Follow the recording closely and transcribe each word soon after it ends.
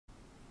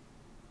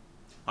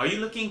Are you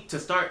looking to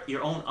start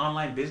your own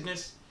online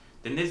business?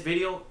 Then this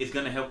video is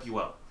going to help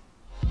you out.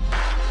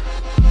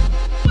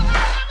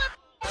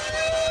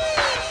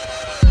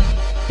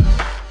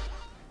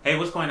 Hey,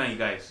 what's going on, you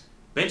guys?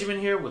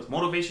 Benjamin here with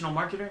Motivational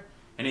Marketer,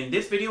 and in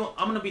this video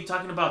I'm going to be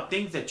talking about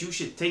things that you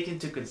should take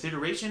into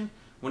consideration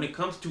when it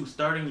comes to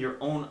starting your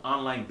own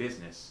online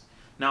business.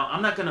 Now,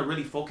 I'm not going to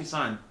really focus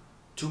on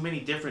too many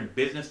different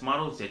business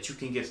models that you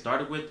can get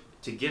started with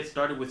to get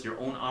started with your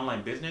own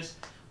online business,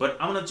 but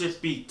I'm going to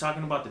just be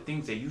talking about the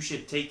things that you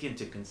should take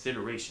into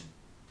consideration.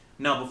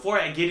 Now, before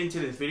I get into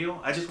this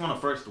video, I just want to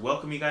first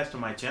welcome you guys to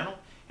my channel,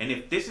 and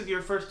if this is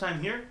your first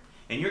time here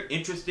and you're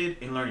interested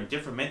in learning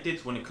different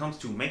methods when it comes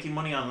to making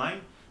money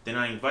online, then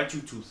I invite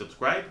you to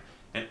subscribe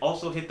and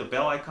also hit the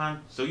bell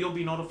icon so you'll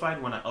be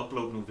notified when I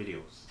upload new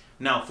videos.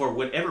 Now, for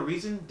whatever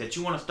reason that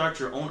you want to start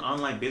your own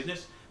online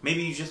business,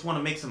 maybe you just want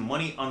to make some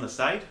money on the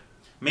side,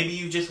 maybe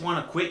you just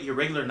want to quit your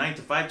regular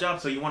 9-to-5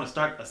 job, so you want to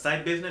start a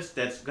side business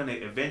that's going to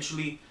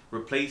eventually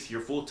replace your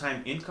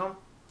full-time income,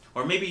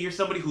 or maybe you're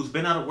somebody who's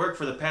been out of work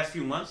for the past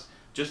few months,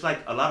 just like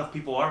a lot of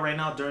people are right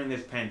now during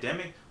this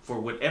pandemic, for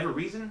whatever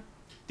reason.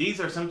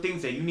 These are some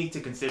things that you need to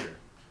consider.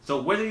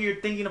 So whether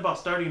you're thinking about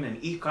starting an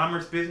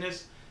e-commerce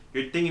business,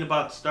 you're thinking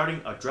about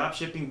starting a drop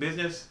shipping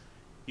business,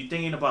 you're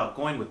thinking about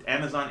going with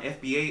Amazon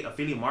FBA,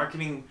 affiliate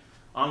marketing,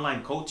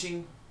 online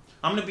coaching,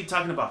 I'm going to be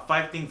talking about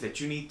 5 things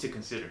that you need to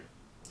consider.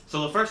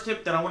 So the first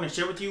tip that I want to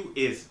share with you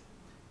is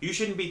you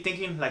shouldn't be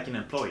thinking like an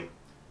employee.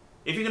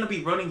 If you're going to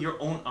be running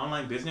your own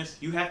online business,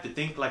 you have to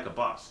think like a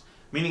boss,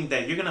 meaning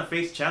that you're going to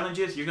face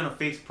challenges, you're going to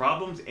face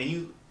problems, and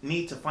you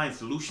need to find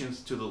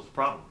solutions to those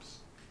problems.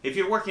 If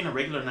you're working a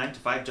regular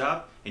 9-to-5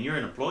 job and you're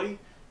an employee,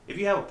 if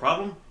you have a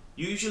problem,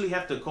 you usually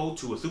have to go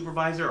to a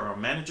supervisor or a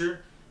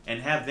manager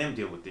and have them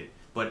deal with it.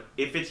 But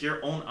if it's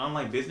your own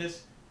online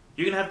business,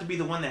 you're going to have to be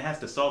the one that has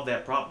to solve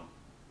that problem.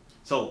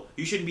 So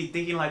you shouldn't be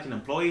thinking like an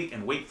employee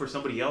and wait for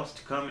somebody else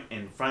to come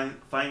and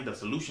find the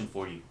solution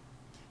for you.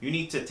 You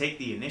need to take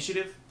the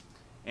initiative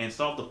and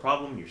solve the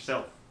problem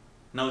yourself.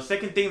 Now, the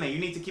second thing that you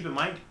need to keep in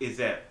mind is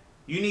that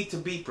you need to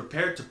be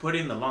prepared to put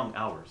in the long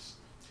hours.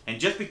 And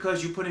just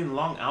because you put in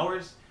long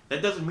hours,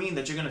 that doesn't mean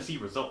that you're going to see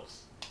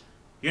results.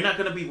 You're not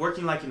going to be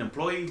working like an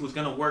employee who's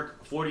going to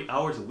work 40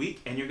 hours a week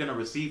and you're going to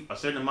receive a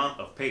certain amount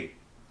of pay.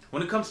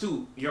 When it comes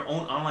to your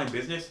own online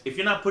business, if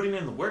you're not putting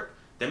in the work,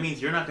 that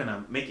means you're not going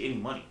to make any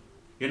money.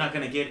 You're not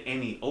going to get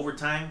any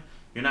overtime.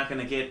 You're not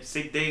going to get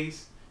sick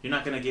days. You're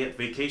not going to get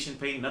vacation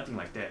pay, nothing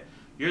like that.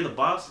 You're the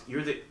boss,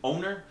 you're the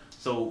owner,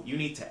 so you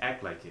need to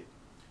act like it.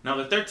 Now,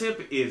 the third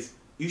tip is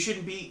you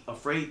shouldn't be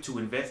afraid to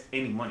invest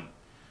any money.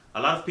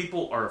 A lot of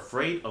people are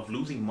afraid of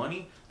losing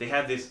money. They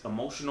have this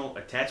emotional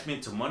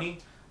attachment to money.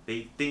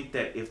 They think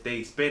that if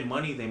they spend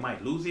money, they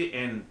might lose it.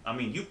 And I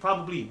mean, you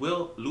probably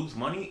will lose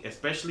money,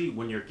 especially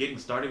when you're getting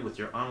started with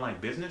your online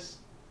business.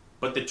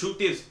 But the truth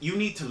is, you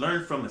need to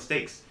learn from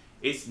mistakes.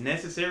 It's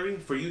necessary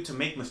for you to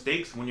make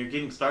mistakes when you're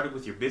getting started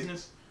with your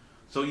business,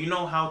 so you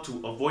know how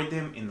to avoid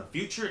them in the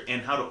future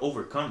and how to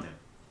overcome them.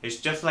 It's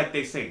just like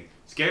they say,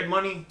 scared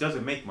money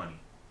doesn't make money.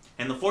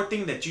 And the fourth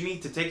thing that you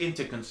need to take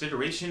into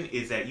consideration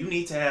is that you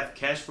need to have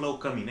cash flow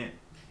coming in.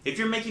 If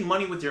you're making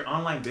money with your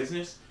online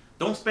business,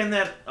 don't spend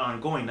that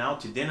on going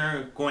out to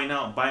dinner, going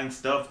out buying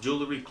stuff,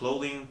 jewelry,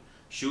 clothing,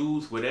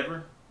 shoes,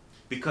 whatever.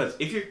 Because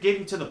if you're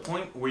getting to the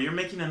point where you're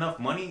making enough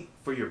money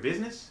for your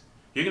business,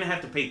 you're going to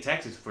have to pay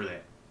taxes for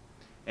that.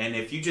 And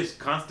if you just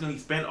constantly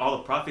spend all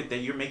the profit that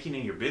you're making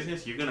in your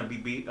business, you're going to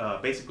be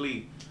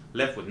basically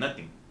left with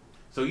nothing.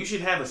 So you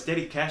should have a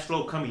steady cash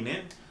flow coming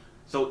in.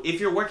 So if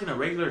you're working a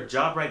regular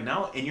job right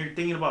now and you're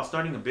thinking about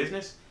starting a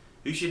business,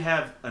 you should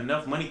have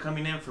enough money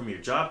coming in from your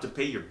job to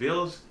pay your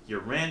bills,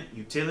 your rent,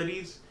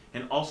 utilities,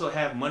 and also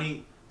have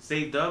money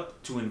saved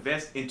up to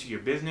invest into your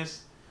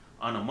business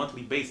on a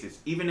monthly basis,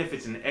 even if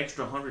it's an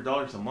extra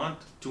 $100 a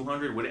month,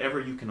 $200, whatever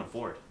you can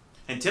afford.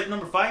 And tip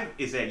number 5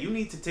 is that you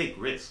need to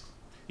take risks.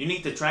 You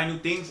need to try new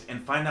things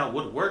and find out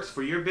what works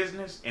for your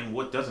business and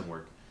what doesn't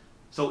work.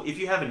 So if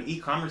you have an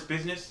e-commerce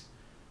business,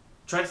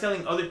 try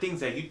selling other things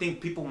that you think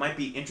people might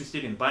be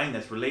interested in buying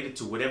that's related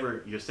to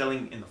whatever you're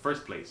selling in the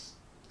first place.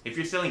 If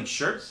you're selling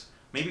shirts,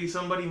 maybe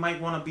somebody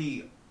might want to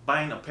be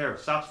buying a pair of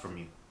socks from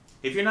you.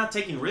 If you're not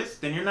taking risks,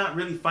 then you're not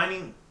really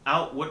finding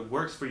out what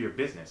works for your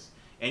business.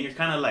 And you're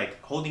kind of like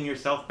holding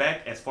yourself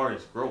back as far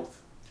as growth.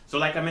 So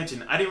like I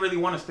mentioned, I didn't really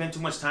want to spend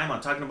too much time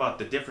on talking about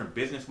the different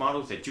business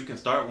models that you can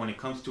start when it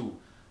comes to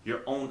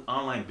your own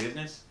online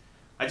business.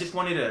 I just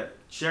wanted to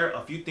share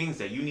a few things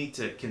that you need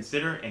to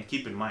consider and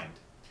keep in mind.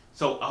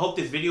 So I hope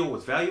this video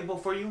was valuable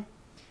for you.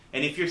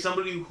 And if you're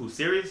somebody who's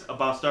serious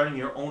about starting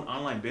your own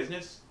online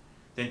business,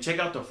 then check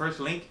out the first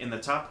link in the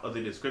top of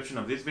the description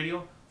of this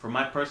video for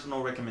my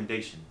personal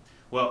recommendation.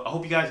 Well, I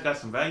hope you guys got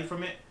some value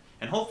from it,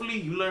 and hopefully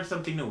you learned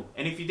something new.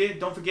 And if you did,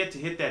 don't forget to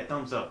hit that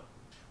thumbs up.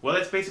 Well,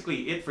 that's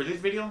basically it for this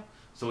video.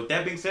 So with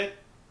that being said,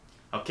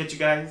 I'll catch you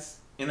guys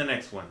in the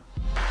next one.